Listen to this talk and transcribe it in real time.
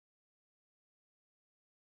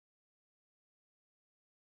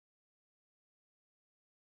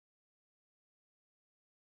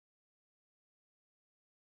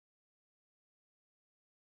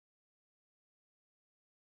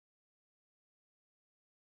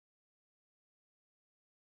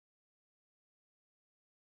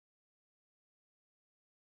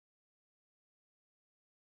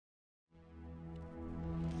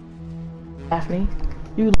Daphne,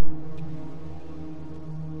 you.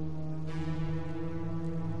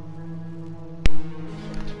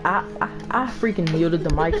 I freaking muted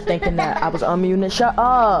the mic thinking that I was unmuting it. Shut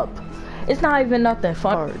up! It's not even nothing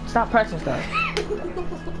fun. Stop pressing stuff.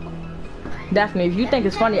 Daphne, if you think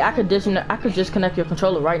it's funny, I could disconnect your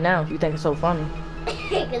controller right now if you think it's so funny.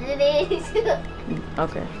 Cause it is.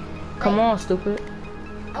 Okay. Come on, stupid.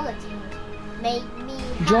 I'll let you make me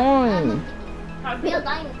join. Real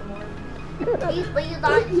dinosaur. Please,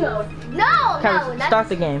 dinosaur. No, Carrie, no. Start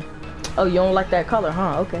the game. Oh, you don't like that color,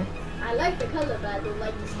 huh? Okay. I like the color, but I don't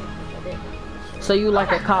like the skin of it. So you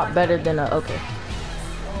like a cop better than a okay.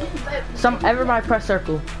 Everybody press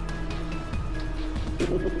circle.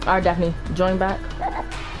 Alright, Daphne, join back.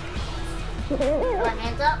 Put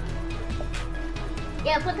hands up.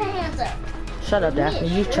 Yeah, put the hands up. Shut up, Daphne.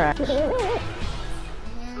 You trash.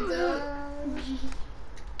 Hands up.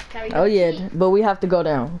 Oh yeah, but we have to go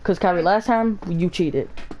down. Cause Kyrie, last time you cheated.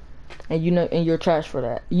 And you know, and you're trash for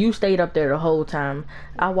that. You stayed up there the whole time.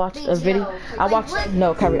 I watched a video.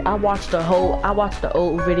 No, Kyrie. I watched the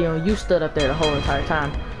old video, and you stood up there the whole entire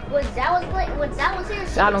time. Was that here?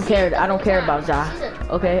 I don't care. I don't care about Zah.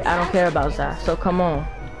 Okay, I don't care about Zah. So come on.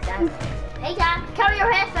 Hey, Zah, carry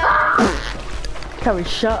your head fell. Kyrie,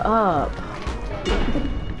 shut up.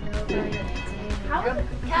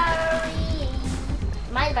 Carrie,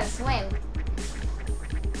 mine's about to swim.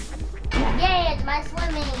 Yeah, it's my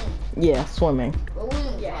swimming. Yeah, swimming.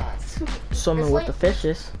 Yeah. Swimming with the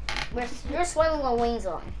fishes. You're swimming with wings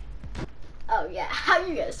on. Oh yeah, how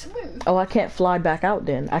you gonna swim? Oh, I can't fly back out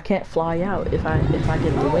then. I can't fly out if I get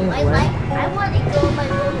the wings wet. I want to go my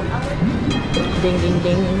little. Ding ding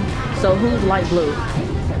ding. So who's light blue?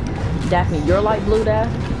 Daphne, you're light blue, Daph?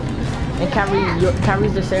 And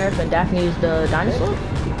Kyrie's the seraph and Daphne's the dinosaur?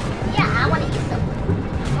 Yeah, I want to eat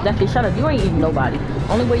something. Daphne, shut up. You ain't eating nobody.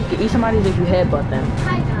 Only way you can eat somebody is if you headbutt them.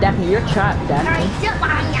 Daphne, you're trapped, Daphne.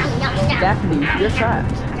 Daphne, you're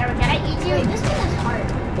trapped. Can I eat you? This thing is hard.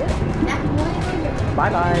 Bye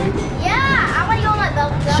bye. Yeah, I want to go on my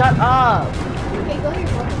bubble gum. Shut up. Okay, go here,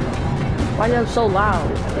 bubble gum. Why are you so loud?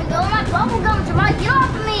 Go on my bubble gum, Jamal. Get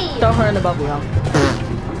off of me. Throw her in the bubble gum.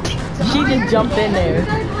 She just jumped in there.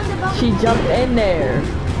 She jumped in there. I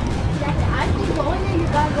think go in there, you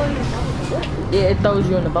gotta go in your bubble gum. Yeah, it throws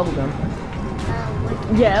you in the bubble gum.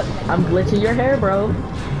 Yep, I'm glitching your hair, bro.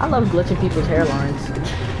 I love glitching people's hairlines.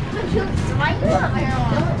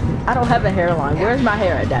 I don't have a hairline. Where's my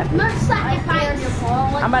hair at, Daphne?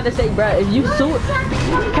 I'm about to say, bruh, if you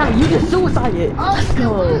you just suicided. Let's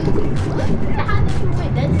go.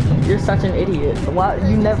 You're such an idiot. Why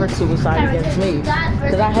you never suicide against me?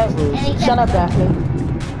 Because I have rules. Shut up, Daphne.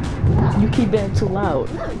 You keep being too loud.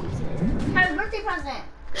 Happy birthday present.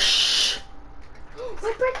 Shh.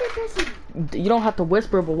 What birthday present? You don't have to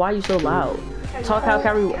whisper, but why are you so loud? Talk how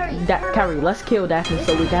Kyrie, let's kill Daphne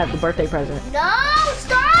so we can have the birthday present. No,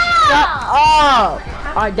 stop! Shut up!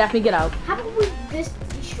 Alright, Daphne, get out. How about we just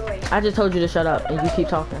destroy it? I just told you to shut up and you keep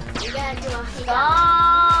talking. You gotta do a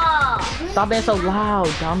stop! Stop being so loud,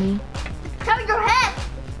 dummy. Cover your head!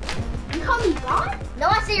 You call me bot? No,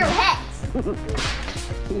 I say your head.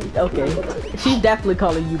 Okay. She's definitely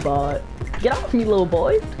calling you bot. Get off me, little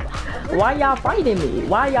boy. Why y'all fighting me?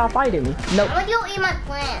 Why y'all fighting me? No. I'm gonna go eat my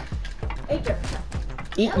plant.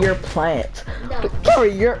 Eat your plant. No.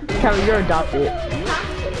 Carrie, you're adopted.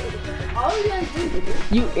 All you guys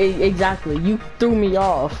do. Exactly. You threw me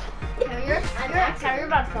off. You're about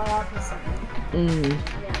to fall off or something.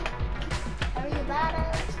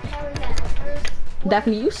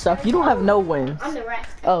 Daphne, you suck. You don't have no wins. I'm the rest.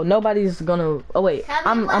 Oh, nobody's gonna. Oh wait,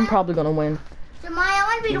 I'm probably gonna win. Jemai, I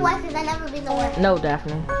want to be the wife because I never been the wife. No,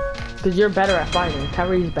 Daphne, because you're better at fighting.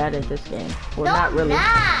 Kyrie's bad at this game. Well, no, not really.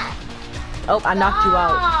 Not. Oh, I knocked you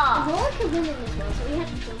out. No one can win in this one, so we have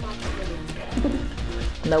to jump off together.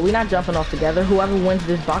 No, we're not jumping off together. Whoever wins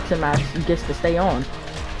this boxing match gets to stay on.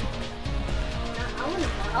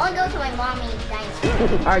 I want to go to my mommy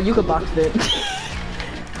dinosaur. All right, you can box it.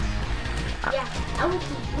 Yeah,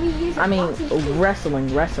 I mean, wrestling.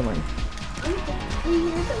 We use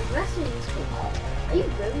a wrestling school. Are you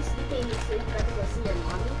really sleeping in your sleep about to go see your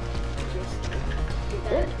mommy?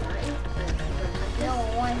 No, I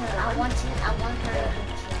want her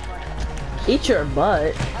to eat your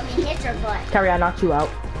butt. I mean, hit your butt. Carrie, I knocked you out.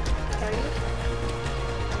 Sorry?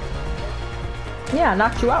 Yeah, I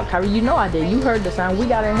knocked you out, Kyrie. You know I did. You heard the sound. We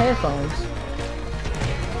got in headphones.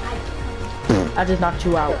 I just knocked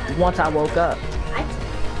you out once I woke up.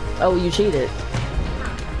 Oh, you cheated.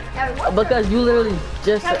 Because you literally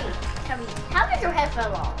just... Kyrie, how did your head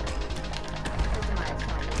fall off?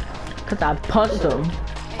 Because I punched him.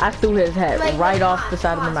 I threw his head right off the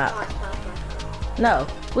side of the map. No.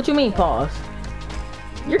 What you mean, pause?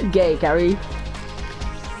 You're gay, Kyrie.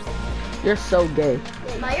 You're so gay.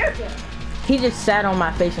 My you're gay. He just sat on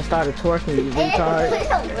my face and started twerking, you retard.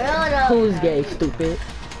 Who's gay, stupid?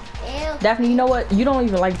 Ew. Daphne, you know what? You don't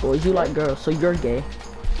even like boys. You like girls, so you're gay.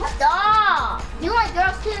 Stop! You like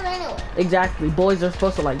girls too, anyway. Exactly. Boys are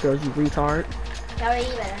supposed to like girls, you retard. Sorry,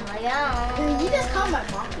 but I'm like, oh. You just called my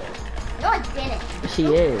mom. No, I didn't. She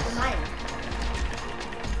is.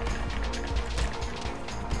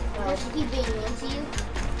 Does she keep being mean to you?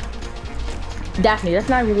 Daphne, that's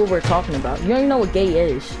not even what we're talking about. You don't even know what gay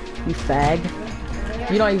is, you fag.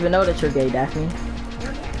 You don't even know that you're gay, Daphne.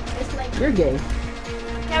 You're gay.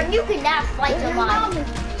 Now you cannot fight your mom.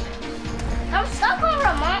 No, stop calling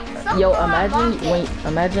her mom. Stop Yo, calling her mom gay.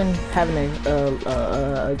 imagine having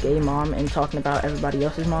a gay mom and talking about everybody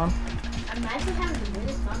else's mom. Imagine having the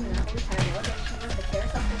weirdest mom and always having that she wants to care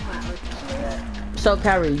something about her. So,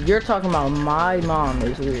 Kyrie, you're talking about my mom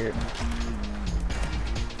is weird.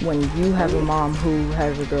 When you have a mom who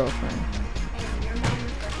has a girlfriend.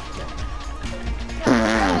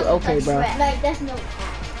 Okay, bro. Like, that's no.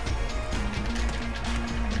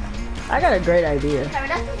 I got a great idea.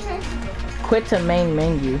 Quit to main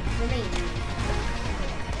menu.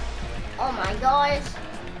 Oh my gosh.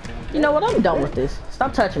 You know what? I'm done with this.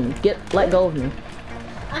 Stop touching me. Let go of me.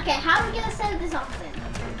 Okay, how are we gonna set this off then?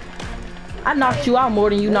 I knocked you out more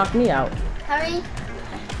than you knocked me out. Hurry.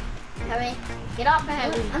 Hurry. Get off my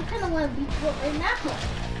head. I'm kinda wanna beat you up right now.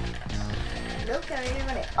 Look, Hurry, you're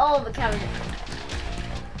gonna. Oh, the camera.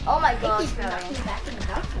 Oh my gosh, Hurry.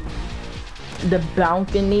 The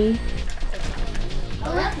balcony.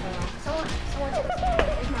 Oh, that's someone took it.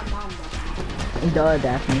 It's my mom though. Duh,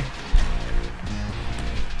 Daphne.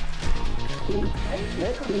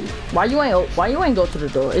 Why you ain't go to the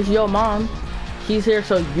door? It's your mom. She's here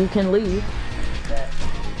so you can leave.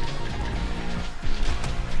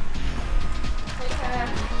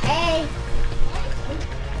 Hey.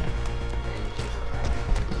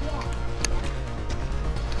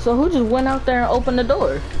 So who just went out there and opened the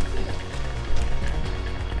door?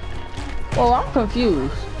 Well, I'm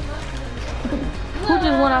confused. Who just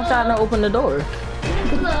went outside and opened the door?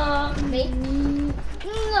 No. Me.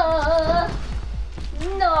 No.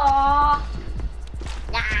 No.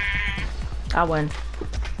 Nah. I win.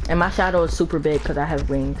 And my shadow is super big because I have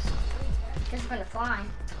wings. Just gonna fly.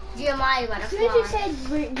 Jeremiah gonna fly. As soon as you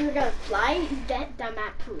said you're gonna fly, that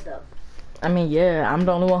not true though. I mean, yeah, I'm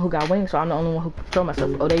the only one who got wings, so I'm the only one who control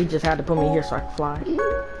myself. Oh, they just had to put me here so I can fly.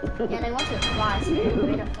 Yeah, they want you to fly, so you're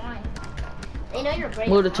great at flying. They know you're great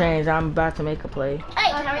Move the at flying. chains. I'm about to make a play.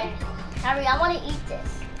 Hey, okay. Harry, I want to eat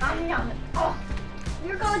this. I'm not. Oh,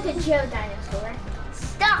 you're going to jail, dinosaur.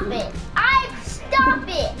 Stop it! Stop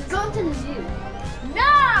it! You're going to the zoo.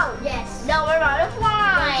 No! Yes. No, we're going to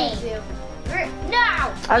fly. Going to the zoo.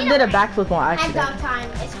 No! I did a backflip on It's accident. dog time.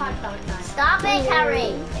 It's hot dog time. Stop it,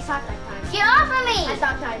 Harry. It's hot dog time. Get off of me! It's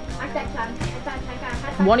dog time. It's dog time. It's dog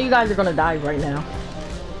time. One of you guys are gonna die right now.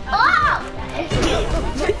 Oh!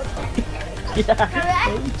 Yeah.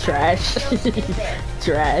 Trash.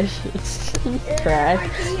 Trash. Trash.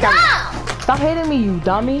 Stop hitting me, you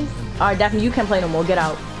dummy. Alright, Daphne, you can't play no more. Get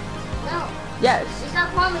out. No. Yes. You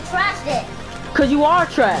stop calling me trash then. Cause you are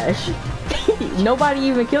trash. Nobody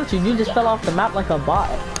even killed you. You just fell off the map like a bot.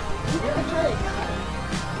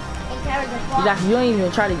 Exactly. You ain't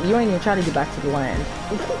even try to get back to the land.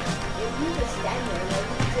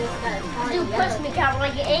 You pushed me, Carol,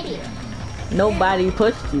 like an idiot. Nobody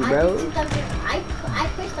pushed you, bro. I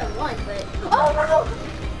pushed her once, but oh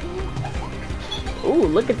no! Ooh,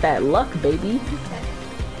 look at that luck, baby.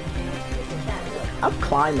 I'm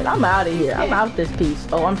climbing. I'm out of here. I'm out this piece.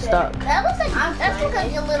 Oh, I'm stuck. That looks like that's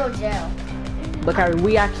because you're little Joe. But Kyrie,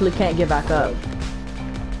 we actually can't get back up.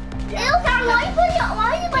 Ew, Carol, why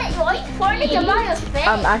are you farting in Mario's face?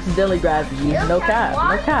 I'm accidentally grabbing you. No cap.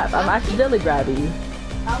 No cap. I'm accidentally grabbing you.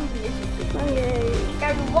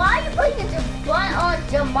 Why are you putting your butt on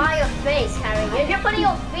Jemiah's face, Harry? You're putting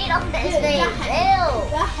your feet on his face. Ew.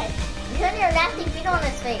 You're putting your nasty feet on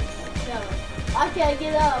his face. Okay,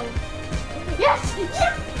 get out. Yes!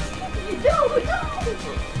 Yes! No!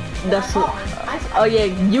 That's oh yeah,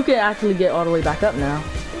 you can actually get all the way back up now.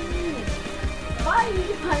 Bye,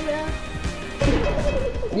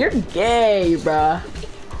 You're gay, bruh.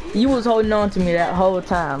 You was holding on to me that whole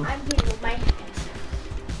time. I'm getting with my hat.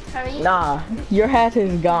 Hurry. Nah, your hat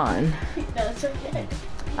is gone. No, it's okay.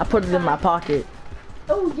 I put it in my pocket.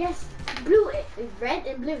 Oh yes, blue is red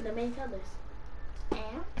and blue, the main colors.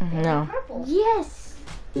 And no. Purple. Yes.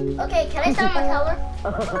 Okay, can I start my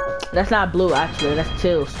color? That's not blue, actually. That's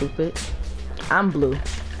teal, stupid. I'm blue.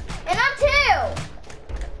 And I'm too.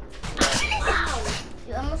 Wow.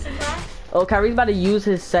 Oh, Kyrie's about to use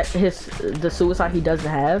the suicide he doesn't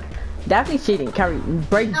have. Daphne's cheating. Kyrie,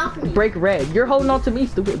 break red. You're holding on to me,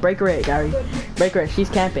 stupid. Break red, Kyrie. Break red. She's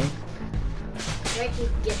camping.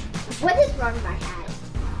 What is wrong with my hat?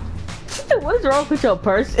 What is wrong with your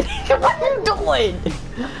person? What are you doing?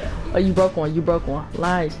 Oh, you broke one. You broke one.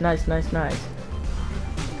 Nice. I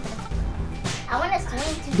want to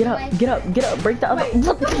swing to Get up. Break the other.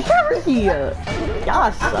 Look, Kyrie.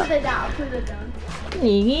 Y'all suck. I'll put it down.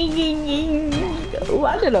 Ooh,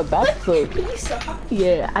 I did a backflip. You saw?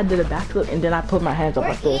 Yeah, I did a backflip and then I put my hands up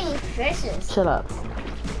like this. Eating fishes. Shut up.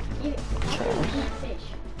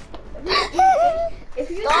 If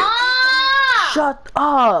you Shut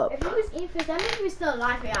up. If he was eating fish, that means he was still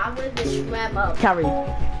alive. I would have just swam up. Kyrie,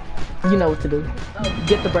 you know what to do.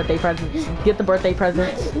 Get the birthday presents. Get the birthday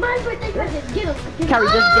presents. My birthday present. Get him. Kyrie,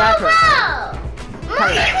 just grab her.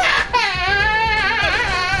 Kyrie.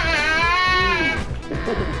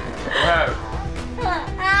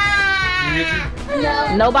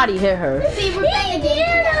 No. Nobody hit her. See, we're playing a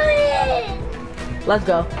game. Let's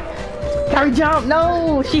go. Kyrie, jump.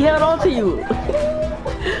 No, she held on to you.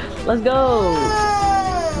 Let's go.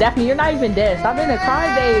 Daphne, you're not even dead. Stop being a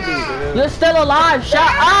crybaby. You're still alive. Shut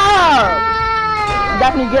up.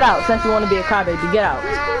 Daphne, get out. Since you want to be a crybaby, get out.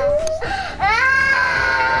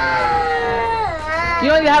 You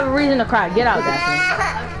don't even have a reason to cry. Get out, Daphne.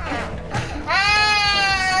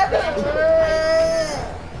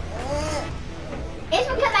 It's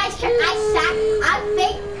because I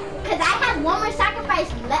faked, because I had one more sacrifice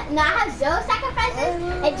left. No, I have 0 sacrifices, and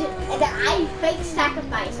then I faked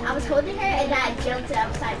sacrifice. I was holding her, and then I jumped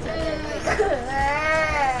upside to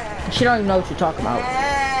her. She don't even know what you're talking about.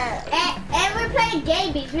 And we're playing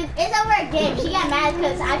game beats. It's over a game. She got mad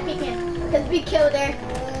because we killed her.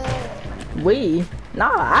 We?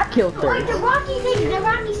 Nah, I killed her. Wait, the Rocky thing, the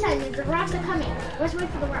Rocky side, the rocks are coming. Let's wait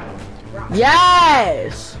for the rocks.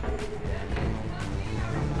 Yes!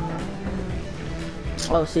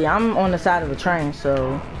 Oh, see, I'm on the side of the train,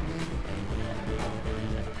 so...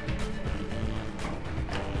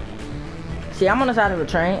 See, I'm on the side of the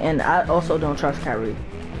train, and I also don't trust Kyrie.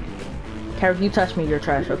 Kyrie, if you touch me, you're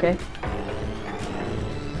trash, okay?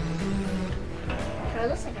 Sure,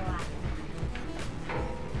 looks like a lot.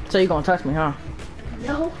 So you're gonna touch me, huh?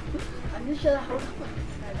 No, I'm just sure that whole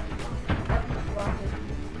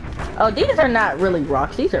Oh, these are not really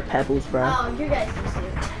rocks. These are pebbles, bro. Oh, you guys used to.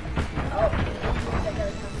 Oh.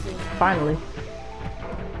 Finally.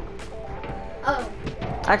 Oh.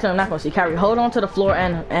 Actually, I'm not gonna see. Kyrie, hold on to the floor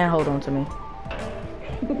and hold on to me.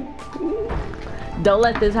 Don't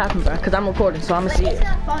let this happen, bro, because I'm recording, so I'm gonna see it. It's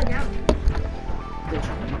gonna fall down.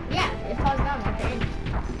 Yeah, it falls down like that.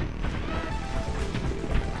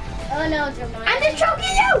 Oh no, it's mine. I'm just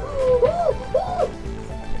choking you!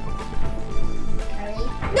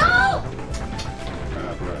 No!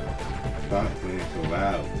 Stop being so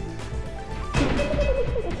loud.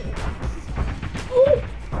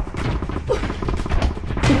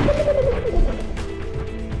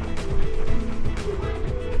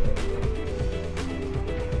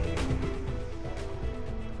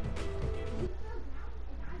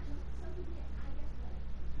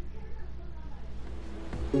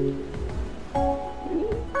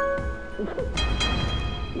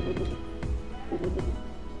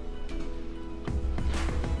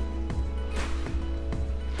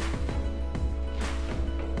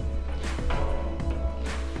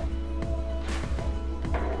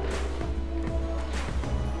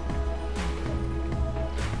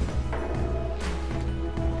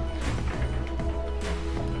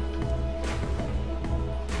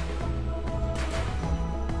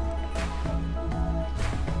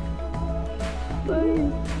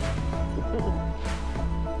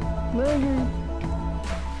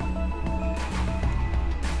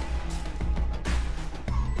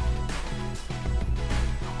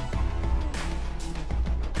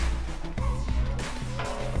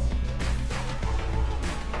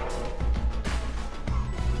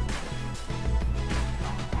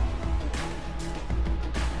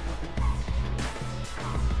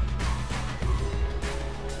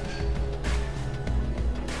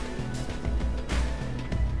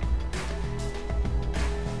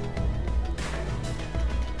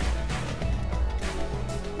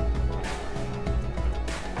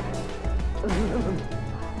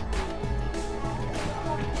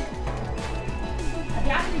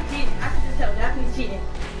 Daphne's cheating. I can just tell. Daphne's cheating.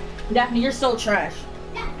 Daphne, you're so trash.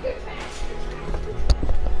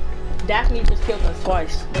 Daphne just killed us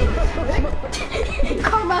twice.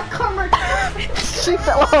 Karma. She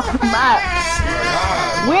fell off the map.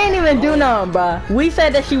 We ain't even do nothing, bruh. We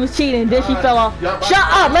said that she was cheating, then she fell off. Shut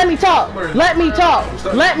up! Let me talk! Let me talk!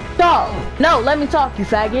 Let me Stop. No, let me talk, you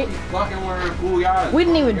faggot. Fucking with her, fool. Y'all. We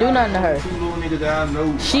didn't even do nothing to her. Two little niggas that I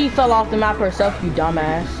know. She fell off the map herself, you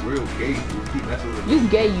dumbass. Real gay, fool. Keep messing with her. You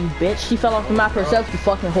gay, you bitch. She fell off the map herself, you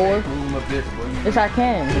fucking whore. Fool, my bitch, boy. Yes, I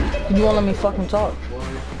can. You won't let me fucking talk.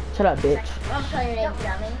 Shut up, bitch. I'm sorry,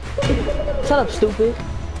 dummy. Shut up, stupid.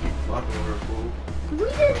 Fucking with her, fool. We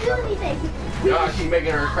didn't do anything. Y'all keep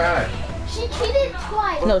making her cry. She cheated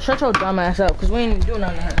twice. No, shut your dumb ass up, cause we ain't even doing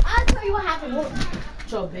nothing to her. I'll tell you what happened.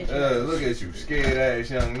 Shut up, bitch. Look at you, scared ass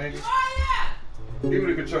young nigga. Give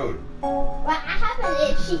me the controller. What happened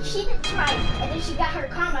is she cheated twice, and then she got her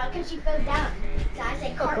karma because she fell down. So I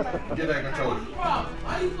said karma. Get that controller.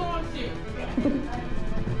 Why you going shit?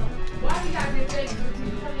 Why you got this thing?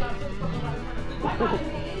 Why not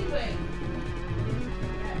anyway?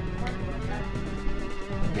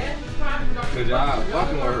 Cause y'all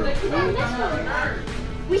fucking with her,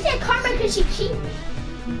 fool. We said karma because she cheated.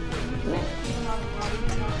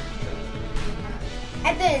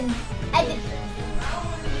 And then.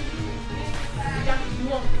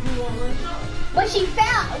 But she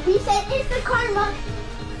fell. We said it's the karma.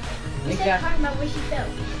 We said karma when she fell.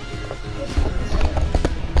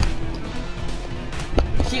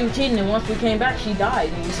 She was cheating, and once we came back, she died,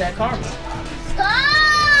 and we said karma.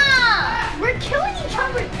 Stop! We're killing each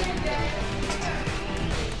other.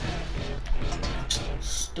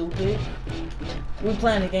 Stupid. We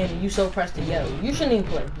playing a game, and you so pressed to yell. You shouldn't even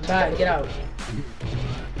play. Bye, get out.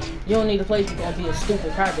 You don't need to play if you're gonna be a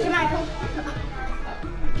stupid crybaby. Can I go?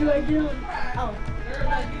 Do I do? Oh.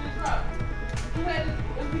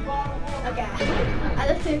 Okay.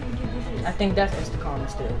 Let's see if we can do this. I think that's instant karma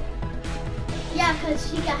still. Yeah, because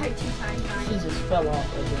she got her 2 times. She just fell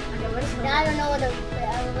off of it. Now I don't know what the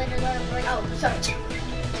elevator's going to bring. Oh, sorry.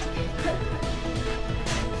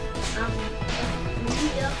 When you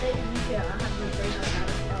get up there, you feel I'll have to bring her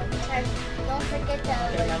out. Don't forget the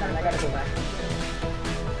elevator. Yeah, I gotta go back.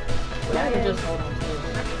 But I can just hold on to it.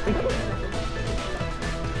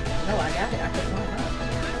 No, I got it. I can hold on.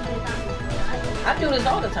 I do this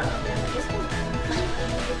all the time.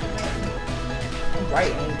 I'm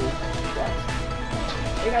right angle.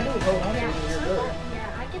 All you gotta do is hold on to it and you're good.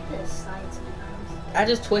 Yeah, I get this side sometimes. I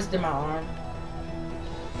just twisted my arm.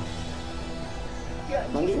 Yeah,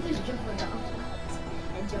 you can just jump on the other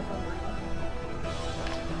and jump on mine.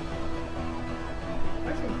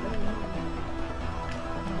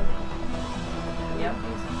 Yep.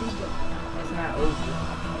 It's not over.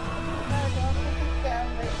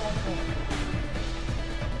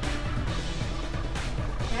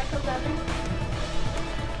 Can I come down there?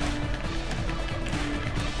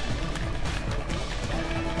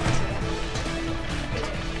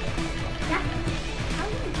 Yeah. How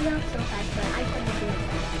did you do that so fast? But I couldn't do it.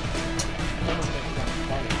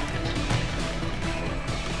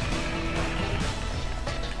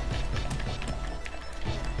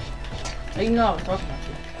 Hey, you know I was talking about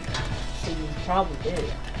you. So you probably did.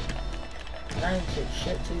 I didn't say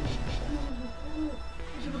shit to you.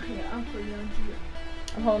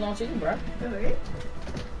 I'm holding on to you, bro. Alright.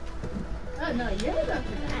 Oh no, you're not that.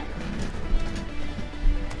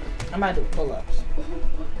 I might do pull-ups.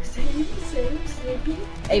 Same.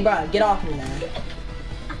 Hey, bro, get off me, man.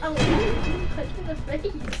 Oh, punch in the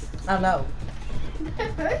face. I know.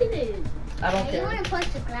 That hurted. I don't You care. want to punch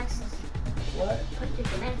the glasses. What? Punch the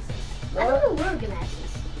glasses. I What? don't know where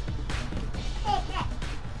glasses.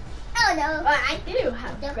 Oh no. Well, I do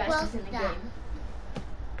have glasses in the game.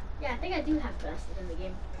 Yeah, I think I do have glasses in the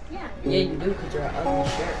game. Yeah. Yeah, you do, because you're an ugly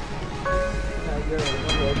shirt. You're one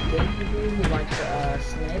of those gay people who like to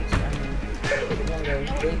snitch. I mean, one of those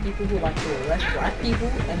gay people who like to arrest black people,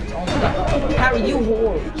 and it's only like, Harry, you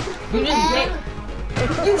whore. You just get.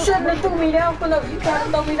 You shouldn't have threw me down for no. You tried to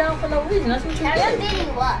throw me down for no reason. That's what you Harry did.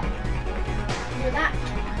 did what? You're not.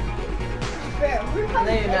 Bro, we're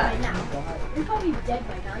probably No, you're dead not. by now. You're probably dead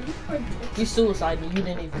by now. You suicided and you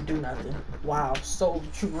didn't even do nothing. Wow, so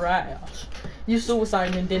trash. You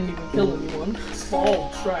suicided and didn't even kill anyone. So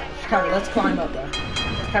trash. Harry, let's climb up there.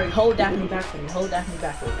 Harry, hold Daphne back for me. Hold Daphne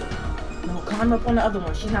back for me. No, climb up on the other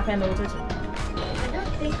one. She's not paying no attention. I don't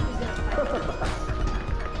think he's gonna fight.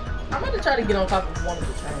 I'm gonna try to get on top of one of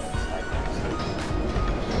the trains.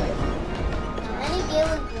 Let me deal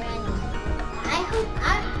with Granny. I hope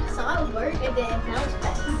I saw it work and then it bounced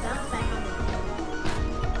back. He bounced back on the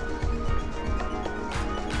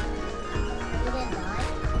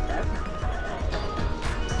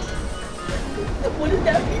What is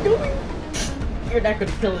Daphne doing? You're not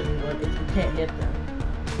gonna kill anyone if you can't hit them.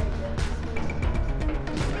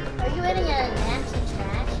 Are you eating a nasty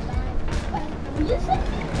trash bag? What did you say?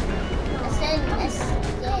 I said yes.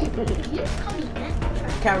 You just call me nasty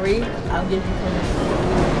trash. Kyrie, I'll give you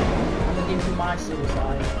permission. give you my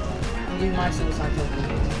suicide. I'll give you my suicide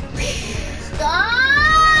token. Stop!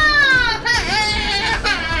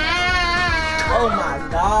 Oh my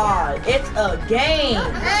god, it's a game.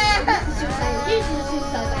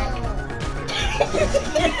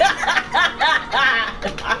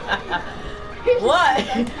 What?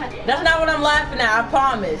 That's not what I'm laughing at, I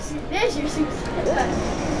promise. There's your suicide.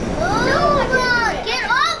 Nova, get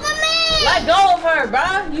off of me! Let go of her,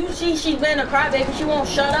 bruh. You see she's been a crybaby, she won't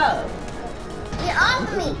shut up. Get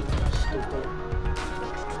off of me.